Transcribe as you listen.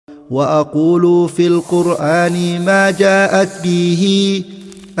وأقول في القرآن ما جاءت به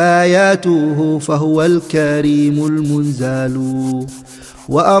آياته فهو الكريم المنزال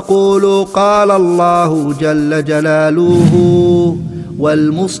وأقول قال الله جل جلاله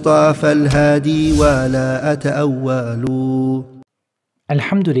والمصطفى الهادي ولا أتأول.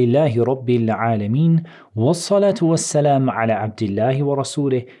 الحمد لله رب العالمين والصلاة والسلام على عبد الله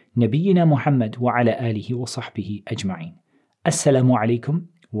ورسوله نبينا محمد وعلى آله وصحبه أجمعين. Assalamu alaikum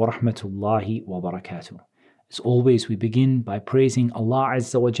wa rahmatullahi wa barakatuh. As always, we begin by praising Allah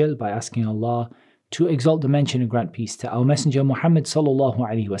Azza wa Jal, by asking Allah to exalt the mention and grant peace to our Messenger Muhammad sallallahu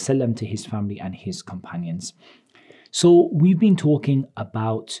alaihi wasallam, to his family and his companions. So we've been talking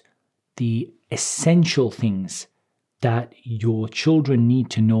about the essential things that your children need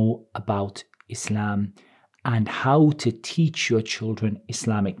to know about Islam and how to teach your children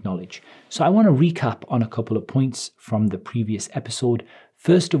Islamic knowledge. So I want to recap on a couple of points from the previous episode.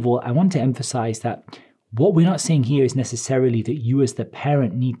 First of all, I want to emphasize that what we're not saying here is necessarily that you as the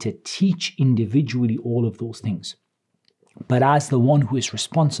parent need to teach individually all of those things. But as the one who is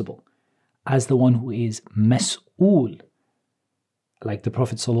responsible, as the one who is mas'ool, like the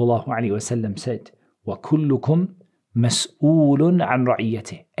Prophet ﷺ said, وَكُلُّكُمْ mas'oolun an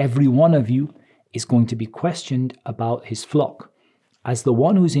ra'iyatih. Every one of you is going to be questioned about his flock. As the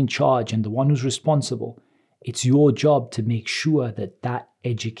one who's in charge and the one who's responsible, it's your job to make sure that that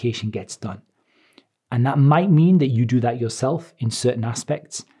education gets done. And that might mean that you do that yourself in certain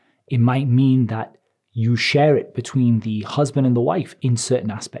aspects. It might mean that you share it between the husband and the wife in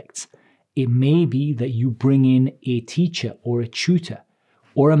certain aspects. It may be that you bring in a teacher or a tutor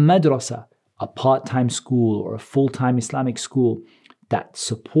or a madrasa, a part-time school or a full-time Islamic school that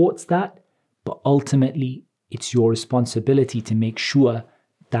supports that, but ultimately it's your responsibility to make sure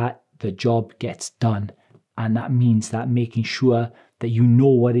that the job gets done. And that means that making sure that you know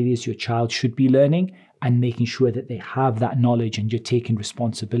what it is your child should be learning and making sure that they have that knowledge and you're taking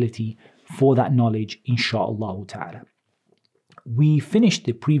responsibility for that knowledge, insha'Allah ta'ala. We finished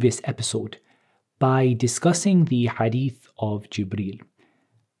the previous episode by discussing the hadith of Jibreel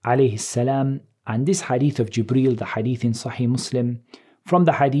alayhi salam, and this hadith of Jibreel, the hadith in Sahih Muslim, from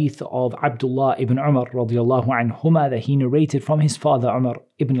the hadith of Abdullah ibn Umar radiyallahu anhuma, that he narrated from his father Umar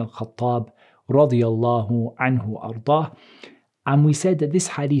ibn al-Khattab radiyallahu anhu ardah. And we said that this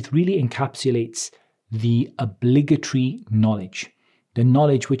hadith really encapsulates the obligatory knowledge, the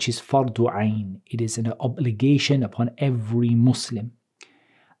knowledge which is fardu ayn. It is an obligation upon every Muslim.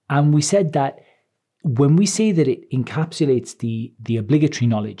 And we said that when we say that it encapsulates the obligatory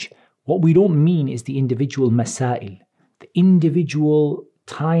knowledge, what we don't mean is the individual masail, the individual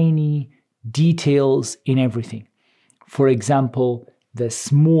tiny details in everything. For example, the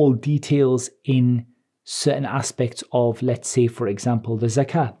small details in certain aspects of, let's say, for example, the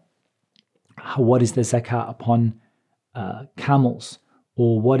zakah. What is the zakah upon camels?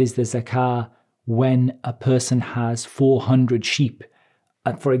 Or what is the zakah when a person has 400 sheep?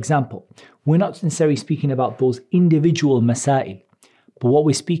 For example, we're not necessarily speaking about those individual masail, but what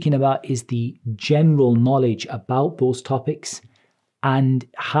we're speaking about is the general knowledge about those topics and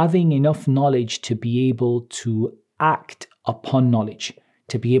having enough knowledge to be able to act upon knowledge,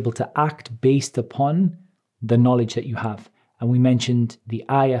 to be able to act based upon the knowledge that you have. And we mentioned the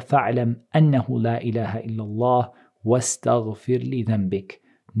ayah, فَعْلَمْ أَنَّهُ لَا إِلَهَ إِلَّا اللَّهُ وَاسْتَغْفِرْ لِذَنْبِكَ.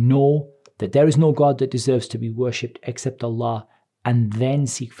 Know that there is no God that deserves to be worshipped except Allah, and then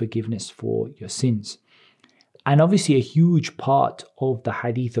seek forgiveness for your sins. And obviously a huge part of the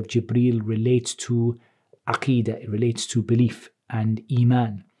hadith of Jibreel relates to aqeedah, it relates to belief and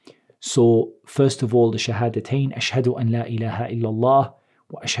iman. So first of all, the shahadatain, ashhadu an la ilaha illallah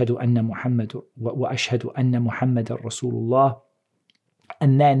wa ashhadu anna Muhammadan Rasulullah.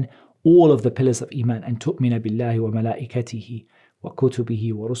 And then all of the pillars of iman, and tu'mina billahi wa malaikatihi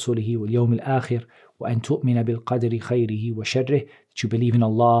وكتبه ورسله واليوم الآخر وأن تؤمن بالقدر خيره وشره, that you believe in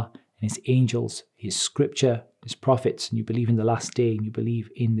Allah and His angels, His scripture, His prophets, and you believe in the last day, and you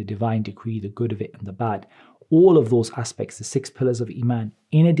believe in the divine decree, the good of it and the bad. All of those aspects, the 6 pillars of Iman,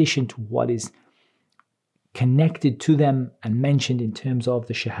 in addition to what is connected to them and mentioned in terms of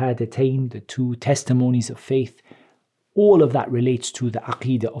the shahadatain, the 2 testimonies of faith, all of that relates to the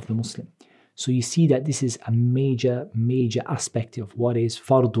aqeedah of the Muslim. So you see that this is a major aspect of what is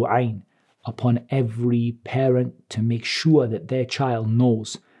fardu ayn upon every parent, to make sure that their child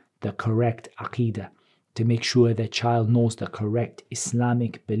knows the correct aqeedah, to make sure their child knows the correct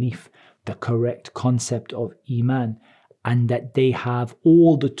Islamic belief, the correct concept of iman, and that they have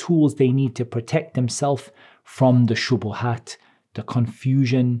all the tools they need to protect themselves from the shubuhat, the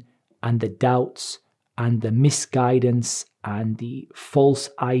confusion and the doubts and the misguidance and the false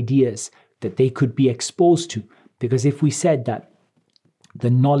ideas that they could be exposed to. Because if we said that the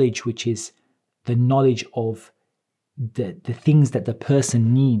knowledge, which is the knowledge of the things that the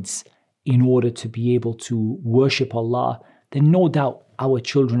person needs in order to be able to worship Allah, then no doubt our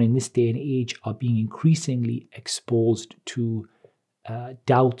children in this day and age are being increasingly exposed to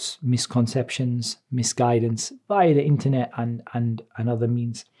doubts, misconceptions, misguidance via the internet and other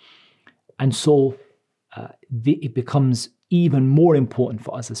means. And so it becomes even more important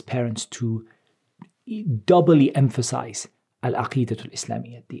for us as parents to doubly emphasize al-aqidatul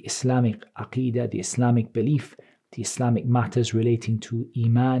Islamiyya, the Islamic aqidah, the Islamic belief, the Islamic matters relating to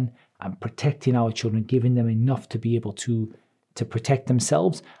Iman, and protecting our children, giving them enough to be able to protect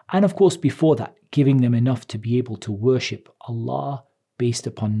themselves. And of course, before that, giving them enough to be able to worship Allah based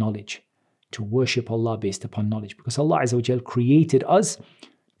upon knowledge. To worship Allah based upon knowledge. Because Allah Azza wa Jal created us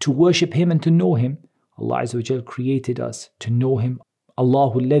to worship Him and to know Him. Allah Azza wa Jal created us to know Him.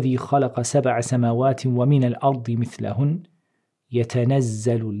 Allahu alladhi khalaqa sab'a samawati wa min al-ardi mithlahun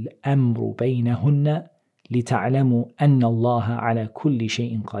yatanazzalu al-amru baynahunna لتعلموا أن الله على كل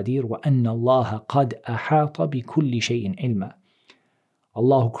شيء قدير وأن الله قد أحاط بكل شيء علما.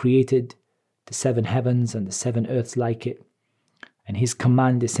 Allah who created the 7 heavens and the 7 earths like it, and His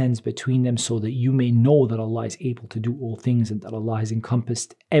command descends between them so that you may know that Allah is able to do all things and that Allah has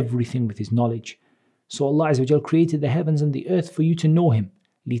encompassed everything with His knowledge. So Allah Azza wa Jal created the heavens and the earth for you to know Him.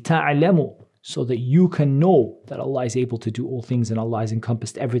 لِتَعْلَمُوا, so that you can know that Allah is able to do all things and Allah has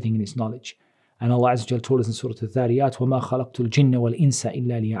encompassed everything in His knowledge. And Allah Azza wa Jal told us in Surah Al-Dhariyat, وَمَا خَلَقْتُ الْجِنَّ وَالْإِنسَ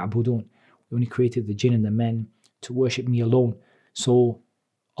إِلَّا لِيَعْبُدُونَ. We only created the jinn and the men to worship me alone. So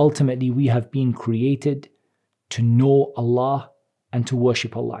ultimately we have been created to know Allah and to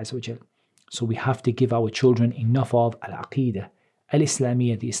worship Allah Azza wa Jal. So we have to give our children enough of al-aqidah,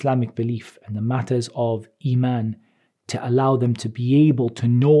 al-Islamiyya, the Islamic belief, and the matters of Iman to allow them to be able to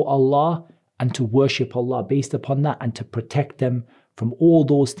know Allah and to worship Allah based upon that, and to protect them from all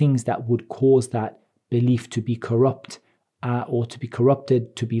those things that would cause that belief to be corrupt or to be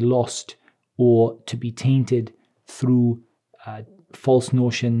corrupted, to be lost, or to be tainted through false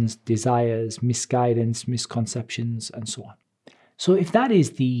notions, desires, misguidance, misconceptions, and so on. So if that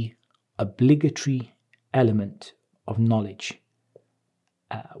is the obligatory element of knowledge,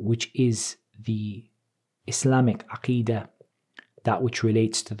 which is the Islamic aqidah, that which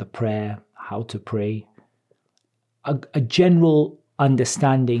relates to the prayer, how to pray, a general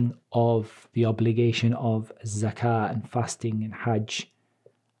understanding of the obligation of zakah and fasting and hajj,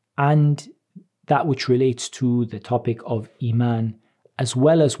 and that which relates to the topic of Iman, as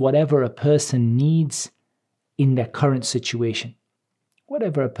well as whatever a person needs in their current situation.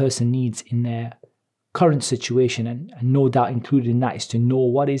 Whatever a person needs in their current situation, and no doubt included in that is to know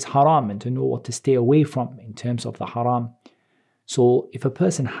what is haram and to know what to stay away from in terms of the haram. So if a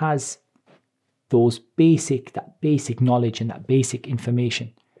person has that basic knowledge and that basic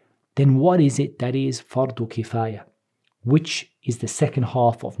information, then what is it that is fardu kifaya, which is the second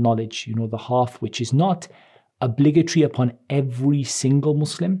half of knowledge, the half which is not obligatory upon every single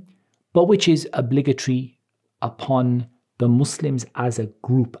Muslim, but which is obligatory upon the Muslims as a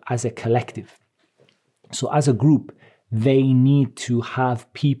group, as a collective. So as a group, they need to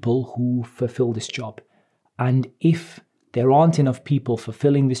have people who fulfill this job. And if there aren't enough people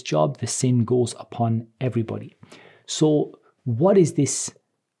fulfilling this job, the sin goes upon everybody. So what is this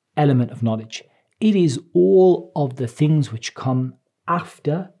element of knowledge? It is all of the things which come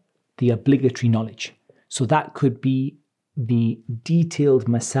after the obligatory knowledge. So that could be the detailed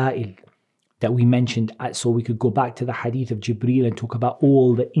masail that we mentioned. So we could go back to the hadith of Jibreel and talk about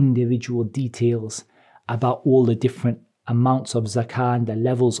all the individual details, about all the different amounts of zakah and the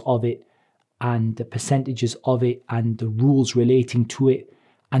levels of it, and the percentages of it, and the rules relating to it,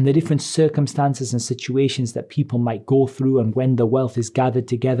 and the different circumstances and situations that people might go through, and when the wealth is gathered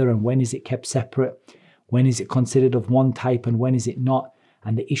together, and when is it kept separate, when is it considered of one type and when is it not,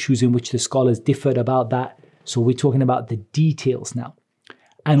 and the issues in which the scholars differed about that. So we're talking about the details now.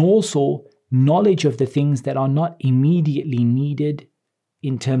 And also knowledge of the things that are not immediately needed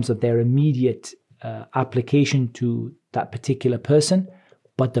in terms of their immediate application to that particular person,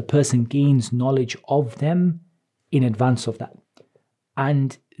 but the person gains knowledge of them in advance of that.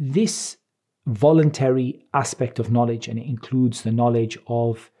 And this voluntary aspect of knowledge, and it includes the knowledge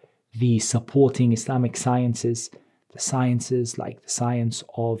of the supporting Islamic sciences, the sciences like the science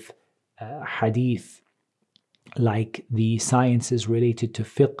of hadith, like the sciences related to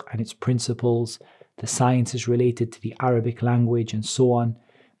fiqh and its principles, the sciences related to the Arabic language and so on.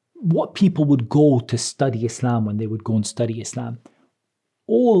 What people would go to study Islam when they would go and study Islam.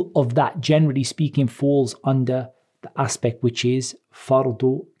 all of that, generally speaking, falls under the aspect which is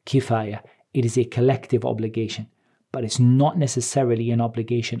fardu kifaya. It is a collective obligation, but it's not necessarily an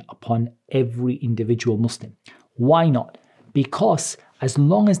obligation upon every individual Muslim. Why not? Because as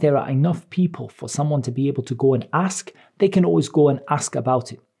long as there are enough people for someone to be able to go and ask, they can always go and ask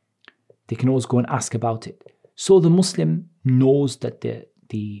about it. So the Muslim knows that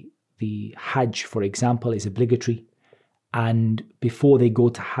the Hajj, for example, is obligatory. And before they go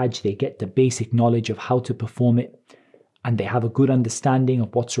to Hajj, they get the basic knowledge of how to perform it. And they have a good understanding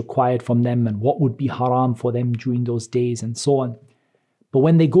of what's required from them and what would be haram for them during those days and so on. But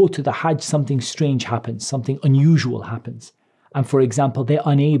when they go to the Hajj, something strange happens, something unusual happens. And for example, they're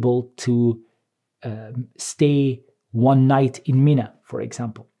unable to stay one night in Mina, for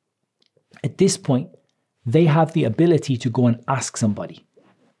example. At this point, they have the ability to go and ask somebody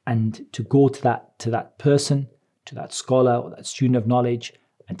and to go to that person, to that scholar or that student of knowledge,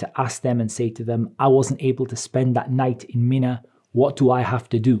 and to ask them and say to them, I wasn't able to spend that night in Mina. What do I have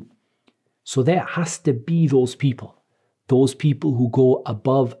to do? So there has to be those people who go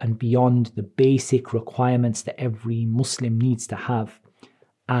above and beyond the basic requirements that every Muslim needs to have.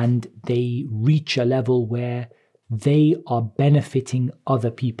 And they reach a level where they are benefiting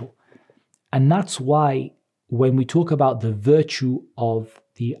other people. And that's why when we talk about the virtue of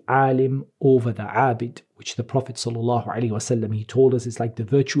the alim over the abid, which the Prophet ﷺ, he told us is like the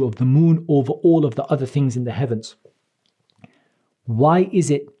virtue of the moon over all of the other things in the heavens. Why is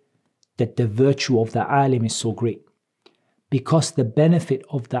it that the virtue of the alim is so great? Because the benefit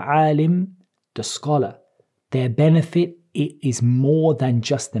of the alim, the scholar, their benefit is more than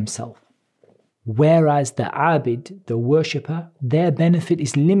just themselves. Whereas the abid, the worshipper, their benefit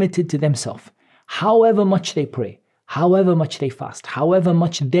is limited to themselves. However much they pray, however much they fast, however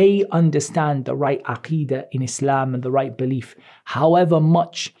much they understand the right aqeedah in Islam and the right belief, however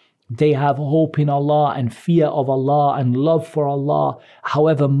much they have hope in Allah and fear of Allah and love for Allah,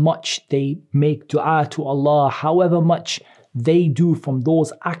 however much they make dua to Allah, however much they do from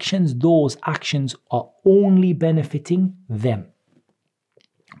those actions are only benefiting them,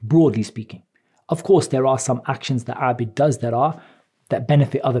 broadly speaking. Of course, there are some actions that Abid does that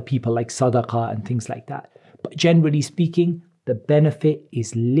benefit other people, like sadaqah and things like that. But generally speaking, the benefit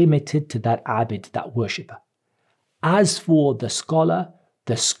is limited to that Abid, that worshipper. As for the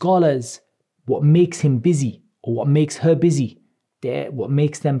scholars, what makes him busy or what makes her busy, what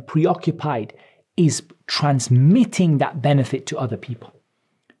makes them preoccupied is transmitting that benefit to other people.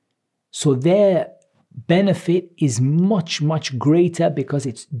 So their benefit is much, much greater because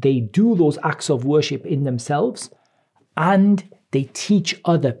they do those acts of worship in themselves and they teach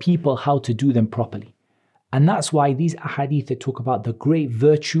other people how to do them properly. And that's why these ahadith that talk about the great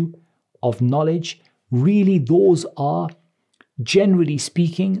virtue of knowledge, really those are, generally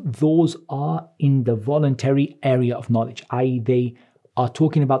speaking, those are in the voluntary area of knowledge, i.e. they are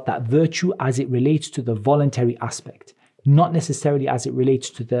talking about that virtue as it relates to the voluntary aspect, not necessarily as it relates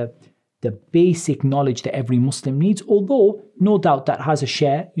to the basic knowledge that every Muslim needs, although no doubt that has a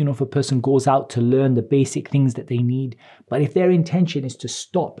share, if a person goes out to learn the basic things that they need. But if their intention is to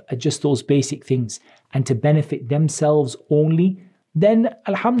stop at just those basic things and to benefit themselves only, then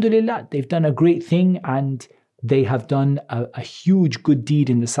alhamdulillah, they've done a great thing and they have done a huge good deed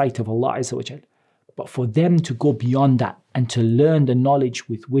in the sight of Allah Azza wa Jal. But for them to go beyond that and to learn the knowledge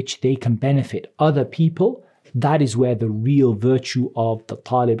with which they can benefit other people, that is where the real virtue of the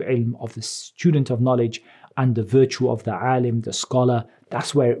talib ilm, of the student of knowledge, and the virtue of the alim, the scholar,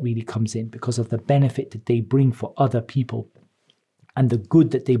 that's where it really comes in, because of the benefit that they bring for other people and the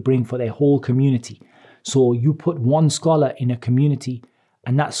good that they bring for their whole community. So you put one scholar in a community,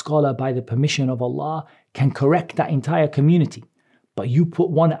 and that scholar, by the permission of Allah, can correct that entire community. But you put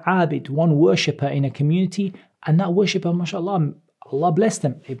one abid, one worshipper in a community, and that worshipper, mashallah, Allah bless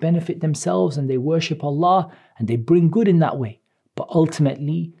them, they benefit themselves and they worship Allah and they bring good in that way. But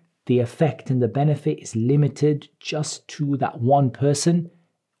ultimately, the effect and the benefit is limited just to that one person,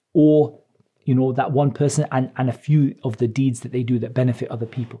 or that one person and a few of the deeds that they do that benefit other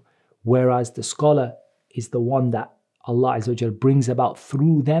people. Whereas the scholar is the one that Allah Azza wa Jal brings about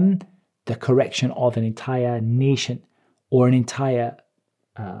through them the correction of an entire nation or an entire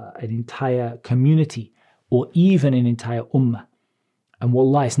community or even an entire ummah. And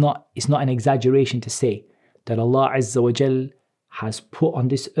wallah, it's not an exaggeration to say that Allah Azza wa Jal has put on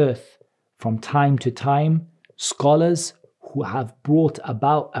this earth from time to time scholars who have brought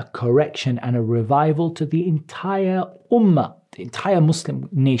about a correction and a revival to the entire ummah, the entire Muslim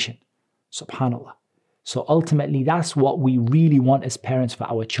nation. Subhanallah. So ultimately, that's what we really want as parents for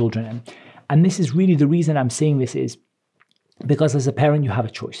our children. And this is really the reason I'm saying this is Because as a parent, you have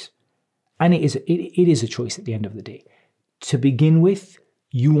a choice. And it is a choice at the end of the day. To begin with,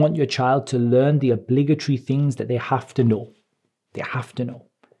 you want your child to learn the obligatory things that they have to know. They have to know.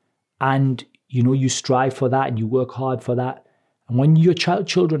 And, you strive for that and you work hard for that. And when your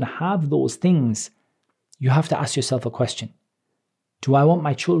children have those things, you have to ask yourself a question. Do I want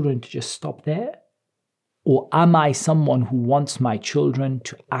my children to just stop there? Or am I someone who wants my children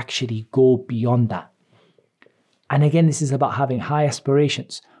to actually go beyond that? And again, this is about having high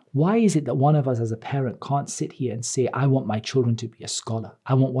aspirations. Why is it that one of us as a parent can't sit here and say, I want my children to be a scholar.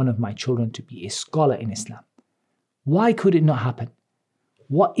 I want one of my children to be a scholar in Islam. Why could it not happen?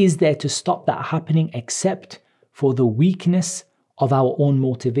 What is there to stop that happening except for the weakness of our own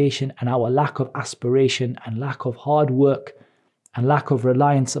motivation and our lack of aspiration and lack of hard work and lack of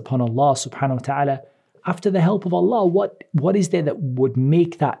reliance upon Allah subhanahu wa ta'ala? After the help of Allah, what is there that would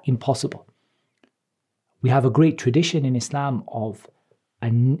make that impossible? We have a great tradition in Islam of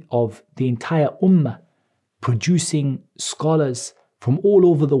the entire ummah producing scholars from all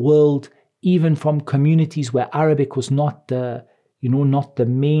over the world, even from communities where Arabic was not the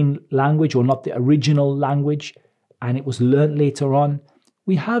main language or not the original language, and it was learnt later on.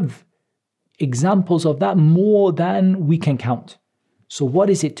 We have examples of that more than we can count. So what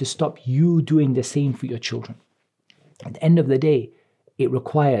is it to stop you doing the same for your children? At the end of the day, it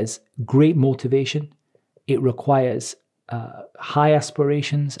requires great motivation. It requires high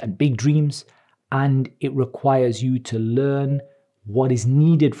aspirations and big dreams. And it requires you to learn what is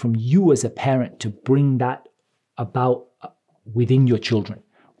needed from you as a parent to bring that about within your children.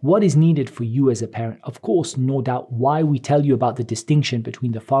 What is needed for you as a parent? Of course, no doubt, why we tell you about the distinction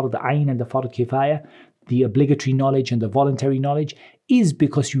between the Fard Ayn and the Fard Kifaya, the obligatory knowledge and the voluntary knowledge, is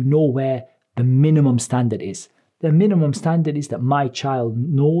because you know where the minimum standard is. The minimum standard is that my child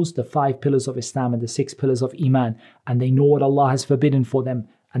knows the 5 pillars of Islam and the 6 pillars of Iman, and they know what Allah has forbidden for them,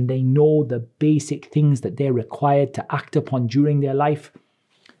 and they know the basic things that they're required to act upon during their life.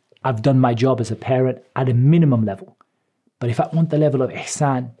 I've done my job as a parent at a minimum level. But if I want the level of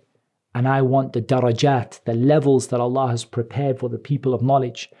ihsan, and I want the darajat, the levels that Allah has prepared for the people of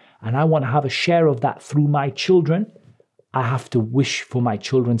knowledge, and I want to have a share of that through my children, I have to wish for my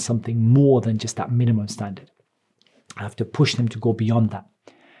children something more than just that minimum standard. I have to push them to go beyond that.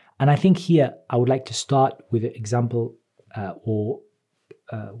 And I think here I would like to start with an example,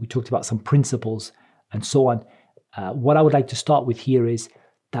 we talked about some principles and so on. What I would like to start with here is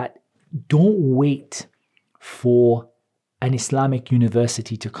that don't wait for an Islamic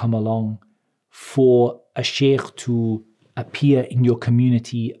university to come along, for a sheikh to appear in your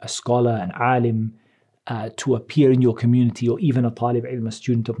community, a scholar, an alim, to appear in your community, or even a talib ilm, a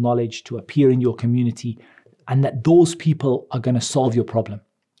student of knowledge, to appear in your community, and that those people are going to solve your problem.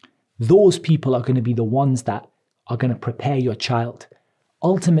 Those people are going to be the ones that are going to prepare your child.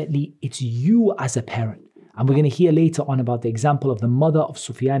 Ultimately, it's you as a parent. And we're going to hear later on about the example of the mother of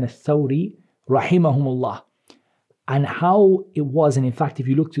Sufyan al-Thawri, rahimahumullah, and how it was. And in fact, if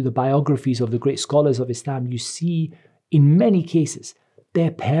you look through the biographies of the great scholars of Islam, you see in many cases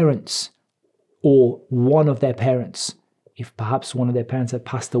their parents or one of their parents, if perhaps one of their parents had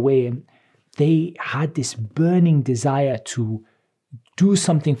passed away, and they had this burning desire to do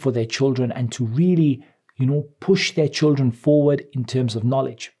something for their children and to really, push their children forward in terms of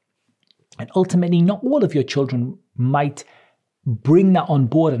knowledge. And ultimately, not all of your children might bring that on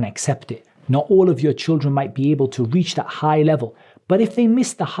board and accept it. Not all of your children might be able to reach that high level. But if they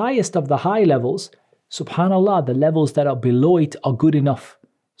miss the highest of the high levels, subhanAllah, the levels that are below it are good enough.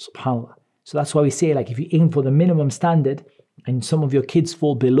 Subhanallah. So that's why we say, if you aim for the minimum standard and some of your kids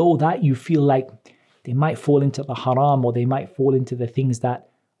fall below that, you feel like they might fall into the haram or they might fall into the things that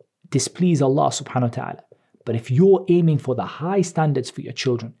displease Allah subhanahu wa ta'ala. But if you're aiming for the high standards for your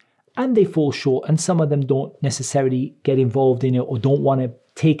children and they fall short and some of them don't necessarily get involved in it or don't want to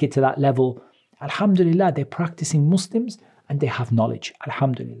take it to that level, alhamdulillah, they're practicing Muslims and they have knowledge,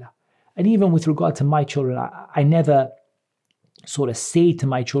 alhamdulillah. And even with regard to my children, I never sort of say to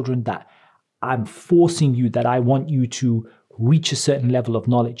my children that I'm forcing you, that I want you to reach a certain level of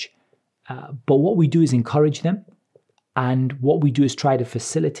knowledge. But what we do is encourage them, and what we do is try to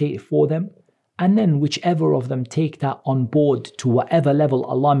facilitate it for them. And then whichever of them take that on board to whatever level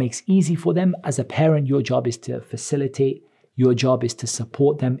Allah makes easy for them, as a parent, your job is to facilitate, your job is to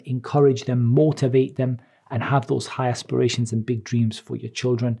support them, encourage them, motivate them, and have those high aspirations and big dreams for your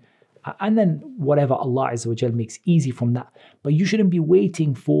children. And then whatever Allah Azza wa Jal makes easy from that. But you shouldn't be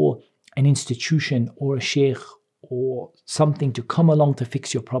waiting for an institution or a sheikh or something to come along to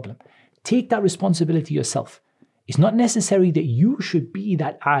fix your problem. Take that responsibility yourself. It's not necessary that you should be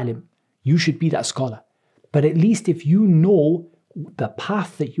that alim, you should be that scholar. But at least if you know the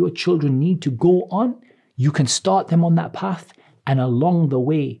path that your children need to go on, you can start them on that path. And along the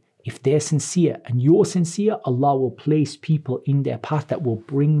way, if they're sincere and you're sincere, Allah will place people in their path that will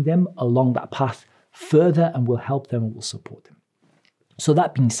bring them along that path further and will help them and will support them. So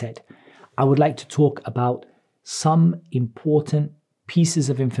that being said, I would like to talk about some important pieces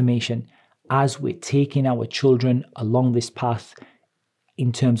of information as we're taking our children along this path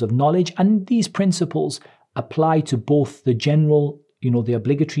in terms of knowledge. And these principles apply to both the general, the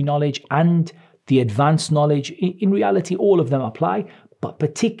obligatory knowledge and the advanced knowledge. In reality, all of them apply, but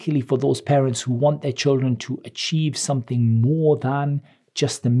particularly for those parents who want their children to achieve something more than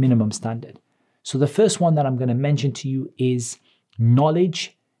just the minimum standard. So the first one that I'm going to mention to you is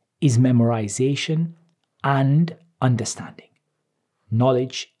knowledge is memorization and understanding.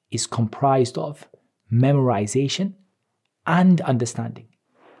 Knowledge is comprised of memorization and understanding.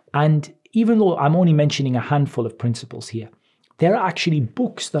 And even though I'm only mentioning a handful of principles here, there are actually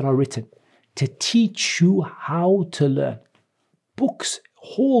books that are written to teach you how to learn. Books,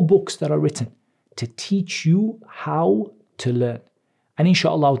 whole books that are written to teach you how to learn. And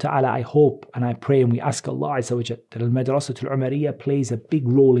inshallah ta'ala, I hope and I pray and we ask Allah Azza wa Jal that Al-Madrasatul Umariyah plays a big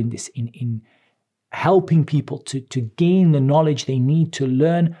role in this, in helping people to gain the knowledge they need to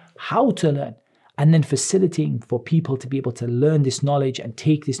learn how to learn, and then facilitating for people to be able to learn this knowledge and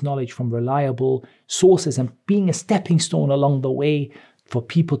take this knowledge from reliable sources and being a stepping stone along the way for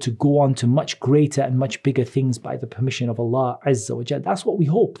people to go on to much greater and much bigger things by the permission of Allah Azza wa Jal. That's what we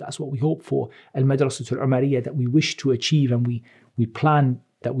hope. That's what we hope for Al-Madrasatul Umariyah, that we wish to achieve, and we plan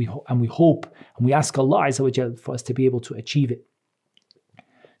that we hope and we ask Allah Azza wa Jal for us to be able to achieve it.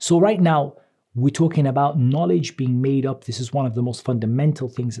 So right now, we're talking about knowledge being made up. This is one of the most fundamental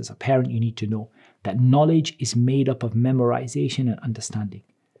things as a parent you need to know, that knowledge is made up of memorization and understanding.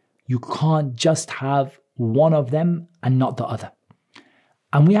 You can't just have one of them and not the other.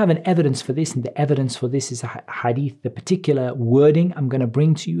 And we have an evidence for this, and the evidence for this is a hadith. The particular wording I'm going to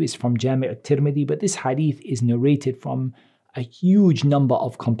bring to you is from Jami' al-Tirmidhi, but this hadith is narrated from a huge number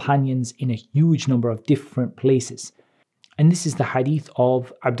of companions in a huge number of different places. And this is the hadith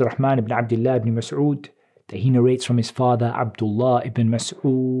of Abdurrahman ibn Abdullah ibn Mas'ud, that he narrates from his father Abdullah ibn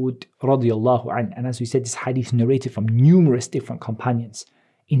Mas'ud radiyallahu anhu. And as we said, this hadith is narrated from numerous different companions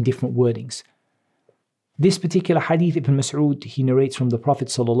in different wordings. This particular hadith, Ibn Mas'ud, he narrates from the Prophet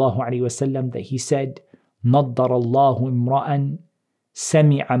sallallahu alaihi wasallam that he said, نَضَّرَ اللَّهُ إِمْرَأً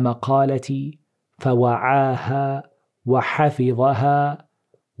سَمِعَ مَقَالَتِي فَوَعَاهَا وَحَفِظَهَا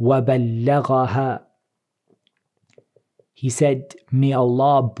وَبَلَّغَهَا. He said, may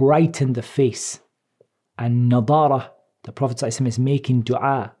Allah brighten the face. And nadara, the Prophet ﷺ is making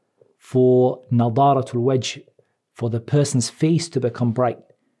dua for nadaratul wajh, for the person's face to become bright,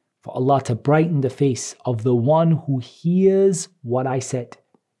 for Allah to brighten the face of the one who hears what I said.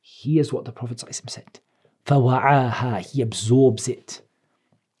 Hears what the Prophet ﷺ said. فَوَعَاهَا, he absorbs it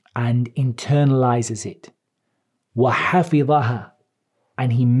and internalizes it. وَحَفِظَهَا,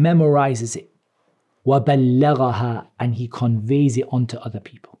 and he memorizes it. وَبَلَّغَهَا, and he conveys it onto other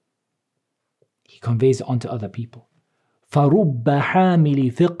people. He conveys it onto other people. فَرُبَّ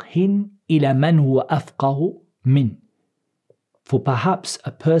حَامِلِ فِقْهٍ إِلَى مَنْ هُوَ أَفْقَهُ مِنْ. For perhaps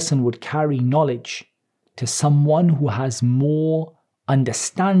a person would carry knowledge to someone who has more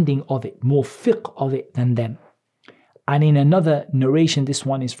understanding of it, more fiqh of it than them. And in another narration, this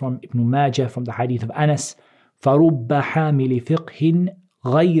one is from Ibn Majah, from the hadith of Anas, فَرُبَّ حَامِلِ فِقْهٍ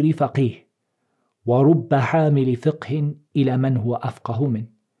غَيْرِ فَقِيهٍ وَرُبَّ حَامِلِ فِقْهٍ إِلَى مَنْ هُوَ أَفْقَهُ مِنْ.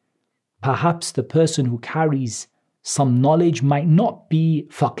 Perhaps the person who carries some knowledge might not be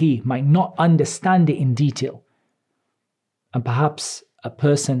faqih, might not understand it in detail. And perhaps a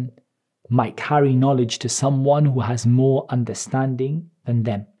person might carry knowledge to someone who has more understanding than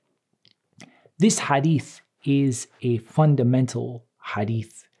them. This hadith is a fundamental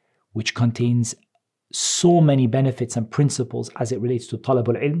hadith which contains so many benefits and principles as it relates to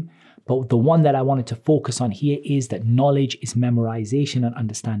talabul ilm. But the one that I wanted to focus on here is that knowledge is memorization and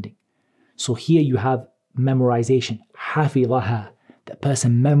understanding. So here you have memorization, hafizaha, the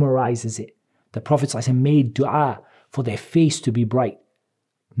person memorizes it. The Prophet ﷺ made dua for their face to be bright,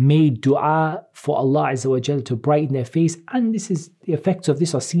 made dua for Allah Azza wa Jal to brighten their face, and this is the effects of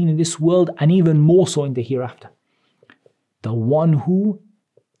this are seen in this world and even more so in the hereafter. The one who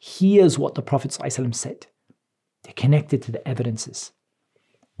hears what the Prophet ﷺ said, they're connected to the evidences.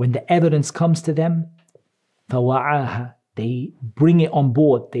 When the evidence comes to them, فَوَعَاهَا, they bring it on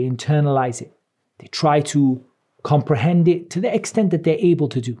board, they internalize it, they try to comprehend it to the extent that they're able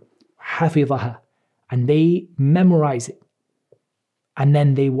to do. حَفِظَهَا, and they memorize it. And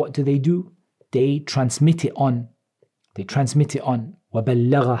then what do? they transmit it on.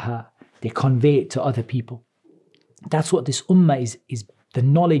 وَبَلَّغَهَا. They convey it to other people. That's what this ummah is the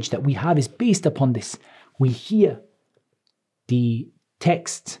knowledge that we have is based upon this. We hear the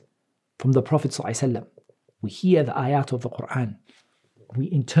text from the Prophet ﷺ. We hear the ayat of the Quran. We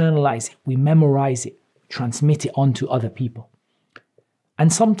internalize it, we memorize it, transmit it on to other people.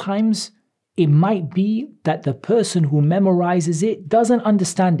 And sometimes it might be that the person who memorizes it doesn't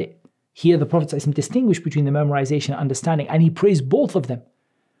understand it. Here the Prophet ﷺ distinguished between the memorization and understanding, and he praised both of them.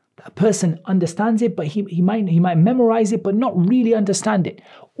 A person understands it, but he might memorize it, but not really understand it.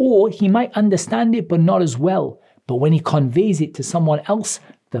 Or he might understand it, but not as well. But when he conveys it to someone else,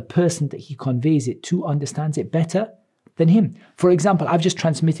 the person that he conveys it to understands it better than him. For example, I've just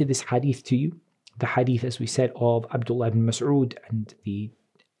transmitted this hadith to you. The hadith, as we said, of Abdullah ibn Mas'ud and the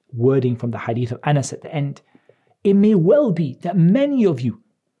wording from the hadith of Anas at the end. It may well be that many of you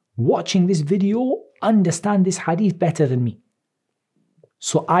watching this video understand this hadith better than me.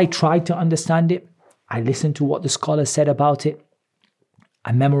 So I tried to understand it. I listened to what the scholars said about it.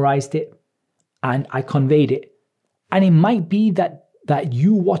 I memorized it and I conveyed it. And it might be that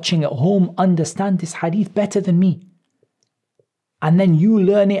you watching at home understand this hadith better than me. And then you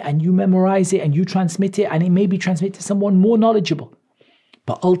learn it and you memorize it and you transmit it, and it may be transmitted to someone more knowledgeable.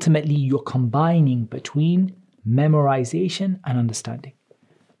 But ultimately you're combining between memorization and understanding.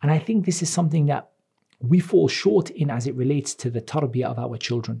 And I think this is something that we fall short in as it relates to the tarbiyah of our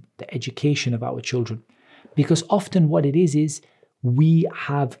children, the education of our children. Because often what it is we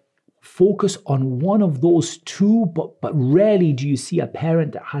have focus on one of those two, but rarely do you see a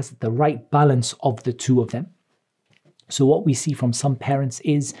parent that has the right balance of the two of them. So what we see from some parents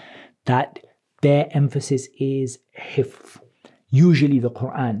is that their emphasis is hifz, usually the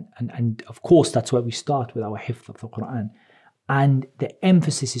Quran. And of course, that's where we start with our hifz of the Quran. And the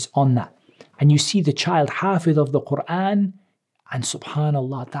emphasis is on that. And you see the child hafidh of the Quran, and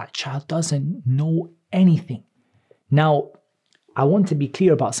subhanAllah, that child doesn't know anything. Now, I want to be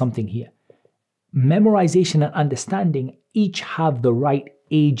clear about something here. Memorization and understanding each have the right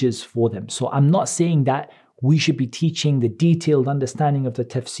ages for them. So I'm not saying that we should be teaching the detailed understanding of the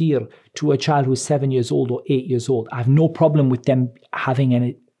tafsir to a child who's 7 years old or 8 years old. I have no problem with them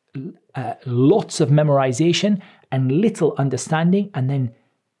having lots of memorization and little understanding, and then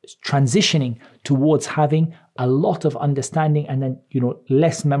transitioning towards having a lot of understanding and then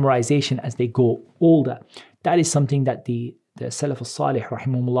less memorization as they go older. That is something that the Salaf al-Salih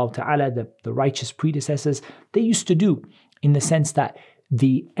rahimahumullah ta'ala, the righteous predecessors, they used to do, in the sense that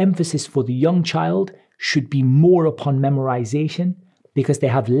the emphasis for the young child should be more upon memorization, because they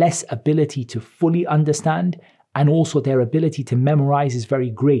have less ability to fully understand, and also their ability to memorize is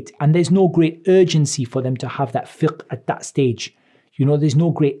very great. And there's no great urgency for them to have that fiqh at that stage. There's no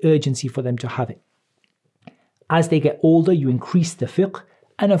great urgency for them to have it. As they get older, you increase the fiqh,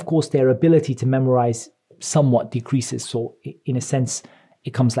 and of course their ability to memorize somewhat decreases. So in a sense,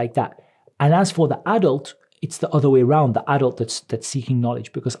 it comes like that. And as for the adult, it's the other way around, the adult that's seeking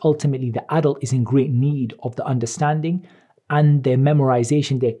knowledge, because ultimately the adult is in great need of the understanding, and their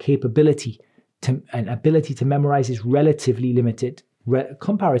memorization, their capability and ability to memorize is relatively limited,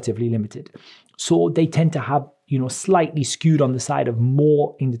 comparatively limited. So they tend to have, slightly skewed on the side of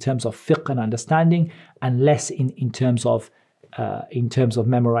more in the terms of fiqh and understanding, and less in terms of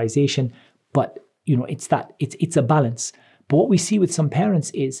memorization. But it's a balance. But what we see with some parents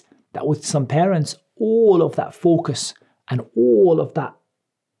is that with some parents, all of that focus and all of that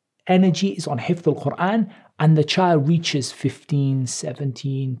energy is on hifz al-Quran, and the child reaches 15,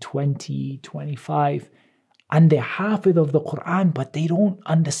 17, 20, 25, and they're hafidh of the Quran, but they don't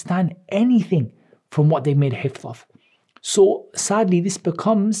understand anything from what they made hifz of. So sadly, this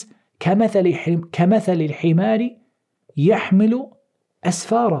becomes كَمَثَلِ الْحِمَارِ يَحْمِلُ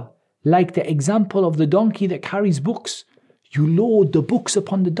أَسْفَارًا, like the example of the donkey that carries books. You load the books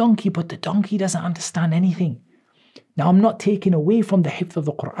upon the donkey, but the donkey doesn't understand anything. Now, I'm not taking away from the hifz of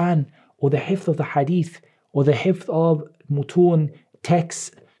the Quran or the hifz of the hadith or the hifz of mutun,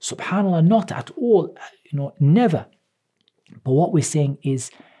 texts. SubhanAllah, not at all. Never. But what we're saying is,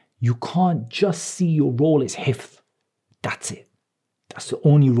 you can't just see your role as hifz. That's it. That's the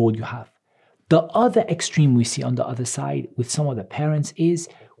only role you have. The other extreme we see on the other side with some of the parents is,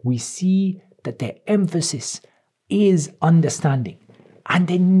 we see that their emphasis is understanding, and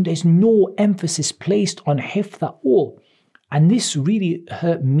then there's no emphasis placed on hifz at all. And this really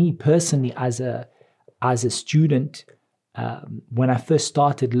hurt me personally as a student when I first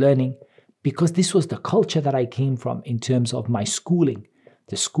started learning, because this was the culture that I came from in terms of my schooling,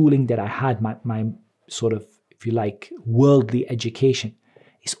 the schooling that I had, my sort of, if you like, worldly education.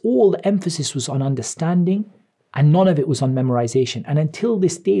 It's all the emphasis was on understanding and none of it was on memorization. And until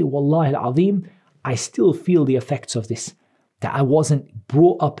this day, wallahi al-azim, I still feel the effects of this, that I wasn't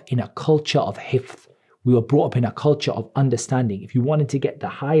brought up in a culture of hifth. We were brought up in a culture of understanding. If you wanted to get the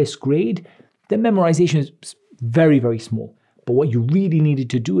highest grade, the memorization is very, very small. But what you really needed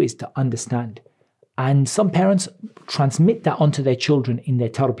to do is to understand. And some parents transmit that onto their children in their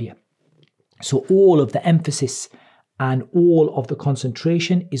tarbiyah. So all of the emphasis and all of the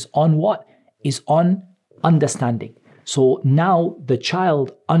concentration is on what? Is on understanding. So now the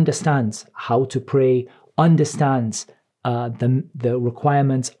child understands how to pray, understands the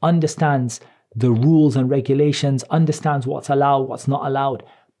requirements, understands the rules and regulations, understands what's allowed, what's not allowed.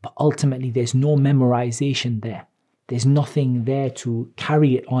 But ultimately, there's no memorization there. There's nothing there to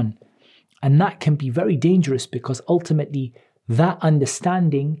carry it on. And that can be very dangerous because ultimately, that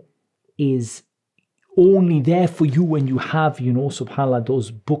understanding is only there for you when you have, subhanAllah,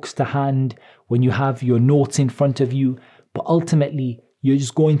 those books to hand, when you have your notes in front of you. But ultimately, you're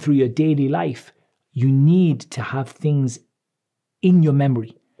just going through your daily life. You need to have things in your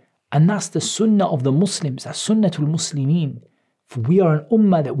memory. And that's the sunnah of the Muslims, that's sunnatul Muslimin. For we are an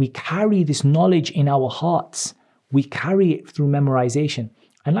ummah that we carry this knowledge in our hearts. We carry it through memorization.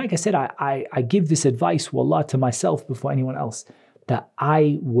 And like I said, I give this advice, wallah, to myself before anyone else, that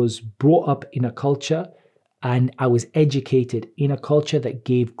I was brought up in a culture and I was educated in a culture that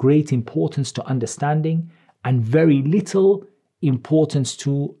gave great importance to understanding and very little importance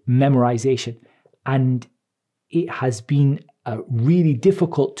to memorization. And it has been really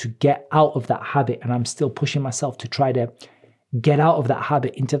difficult to get out of that habit. And I'm still pushing myself to try to get out of that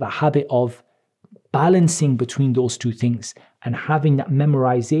habit into the habit of balancing between those two things and having that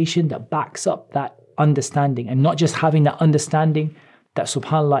memorization that backs up that understanding, and not just having that understanding that,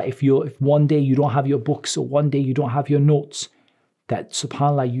 subhanAllah, if one day you don't have your books or one day you don't have your notes, that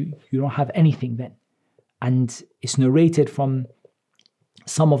subhanAllah, you don't have anything then. And it's narrated from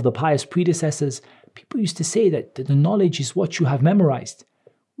some of the pious predecessors, people used to say that the knowledge is what you have memorized.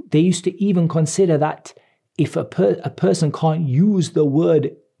 They used to even consider that if a person can't use the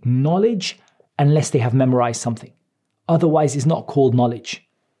word knowledge unless they have memorized something. Otherwise, it's not called knowledge.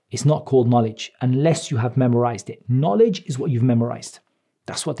 It's not called knowledge unless you have memorized it. Knowledge is what you've memorized.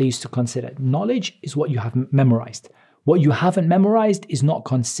 That's what they used to consider. Knowledge is what you have memorized. What you haven't memorized is not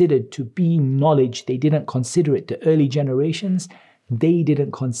considered to be knowledge. They didn't consider it. The early generations, they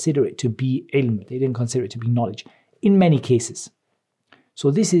didn't consider it to be ilm. They didn't consider it to be knowledge in many cases.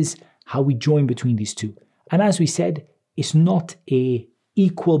 So this is how we join between these two. And as we said, it's not an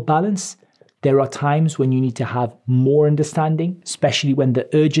equal balance. There are times when you need to have more understanding, especially when the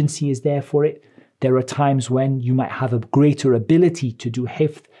urgency is there for it. There are times when you might have a greater ability to do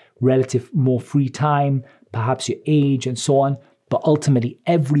hifth, relative more free time, perhaps your age and so on. But ultimately,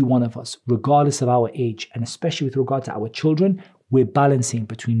 every one of us, regardless of our age, and especially with regard to our children, we're balancing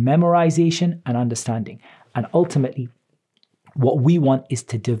between memorization and understanding. And ultimately, what we want is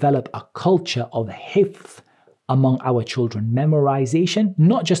to develop a culture of hifth among our children. Memorization,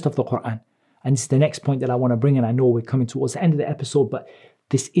 not just of the Quran. And this is the next point that I want to bring, and I know we're coming towards the end of the episode, but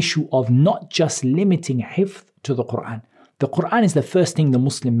this issue of not just limiting hifth to the Quran. The Quran is the first thing the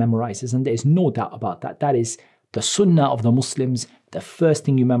Muslim memorizes, and there is no doubt about that. That is the sunnah of the Muslims. The first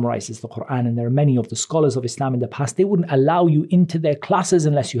thing you memorize is the Quran, and there are many of the scholars of Islam in the past, they wouldn't allow you into their classes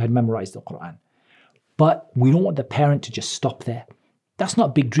unless you had memorized the Quran. But we don't want the parent to just stop there. That's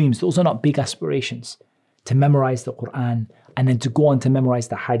not big dreams. Those are not big aspirations. To memorize the Quran and then to go on to memorize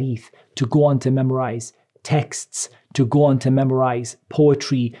the hadith, to go on to memorize texts, to go on to memorize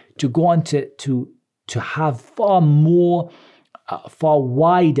poetry, to go on to have far more, far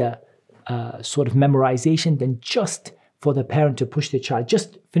wider sort of memorization than just for the parent to push the child.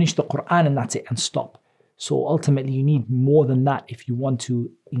 Just finish the Quran and that's it, and stop. So ultimately you need more than that if you want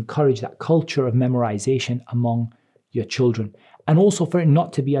to encourage that culture of memorization among your children. And also for it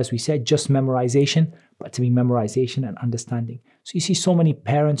not to be, as we said, just memorization, but to be memorization and understanding. So you see so many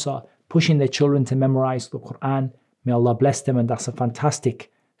parents are pushing their children to memorize the Quran. May Allah bless them, and that's a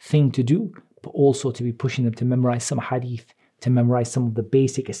fantastic thing to do, but also to be pushing them to memorize some hadith, to memorize some of the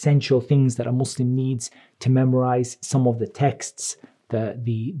basic essential things that a Muslim needs, to memorize some of the texts that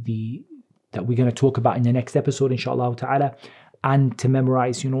we're going to talk about in the next episode, inshallah ta'ala, and to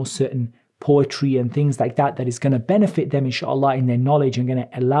memorize, certain poetry and things like that is going to benefit them, inshallah, in their knowledge, and going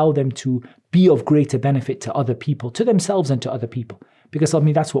to allow them to be of greater benefit to other people, to themselves and to other people. Because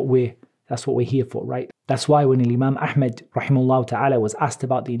that's what we're here for, right? That's why when Imam Ahmad rahimahullah ta'ala was asked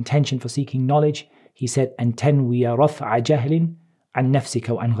about the intention for seeking knowledge, he said, "An tanwiya raf'a jahlin an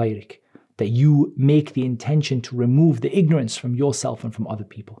nafsika wa an ghayrik." that you make the intention to remove the ignorance from yourself and from other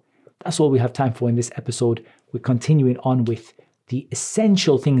people. That's all we have time for in this episode. We're continuing on with the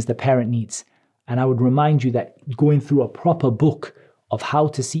essential things the parent needs. And I would remind you that going through a proper book of how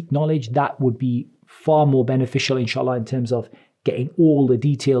to seek knowledge, that would be far more beneficial, inshallah, in terms of getting all the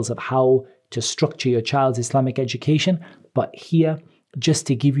details of how to structure your child's Islamic education. But here, just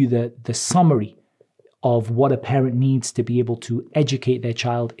to give you the summary of what a parent needs to be able to educate their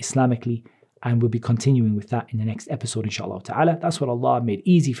child Islamically, and we'll be continuing with that in the next episode, inshallah ta'ala. That's what Allah made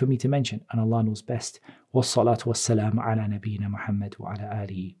easy for me to mention, and Allah knows best. Wassalatu wassalamu ala nabiyyina Muhammad wa ala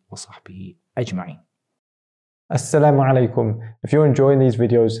alihi wa sahbihi ajma'in. Assalamu alaikum. If you're enjoying these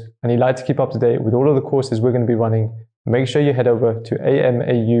videos and you'd like to keep up to date with all of the courses we're going to be running, make sure you head over to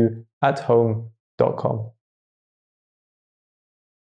amauathome.com.